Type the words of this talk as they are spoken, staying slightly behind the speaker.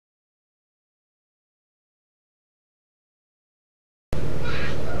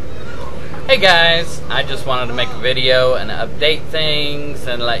Hey guys, I just wanted to make a video and update things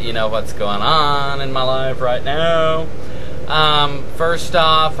and let you know what's going on in my life right now. First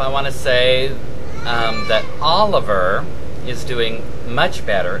off, I want to say that Oliver is doing much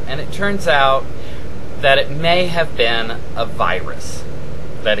better, and it turns out that it may have been a virus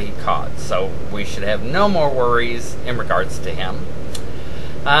that he caught, so we should have no more worries in regards to him.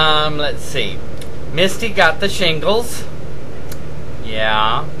 Let's see. Misty got the shingles.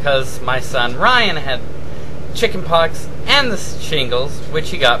 Yeah, because my son Ryan had chickenpox and the shingles,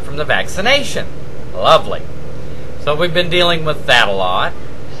 which he got from the vaccination. Lovely. So we've been dealing with that a lot.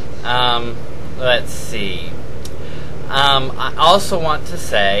 Let's see. I also want to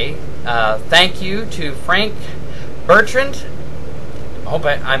say thank you to Frank Bertrand.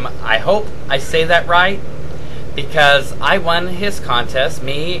 I hope I say that right, because I won his contest,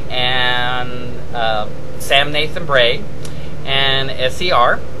 me and Sam Nathan Bray and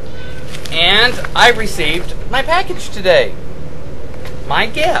SER, and I received my package today, my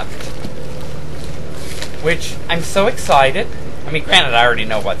gift, which I'm so excited. I mean, granted, I already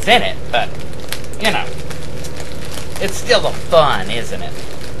know what's in it, but you know, it's still the fun, isn't it?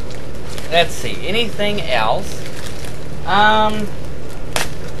 Let's see, anything else? I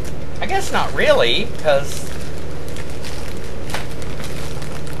guess not really, because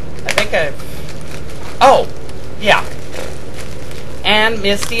I think oh, yeah. And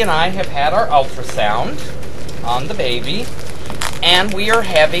Misty and I have had our ultrasound on the baby, and we are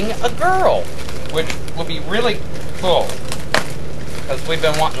having a girl, which will be really cool, because we've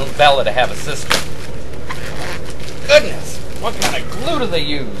been wanting Bella to have a sister. Goodness, what kind of glue do they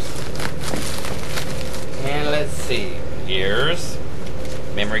use? And let's see, here's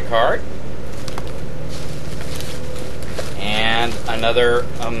memory card, and another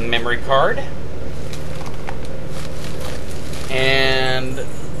memory card, and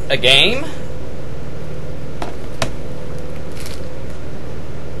a game,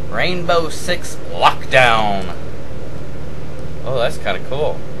 Rainbow Six Lockdown. Oh, that's kind of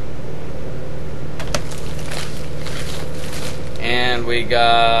cool. And we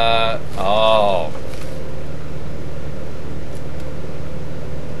got, oh,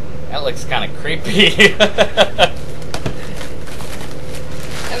 that looks kind of creepy.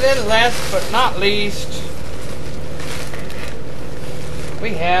 And then last but not least,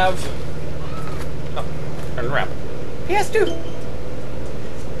 we have, oh, turn around, PS2.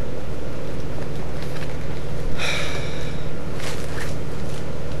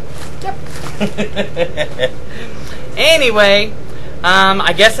 Yep. Anyway,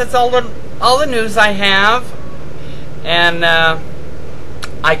 I guess that's all the news I have, and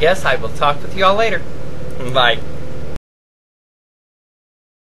I guess I will talk with you all later. Bye.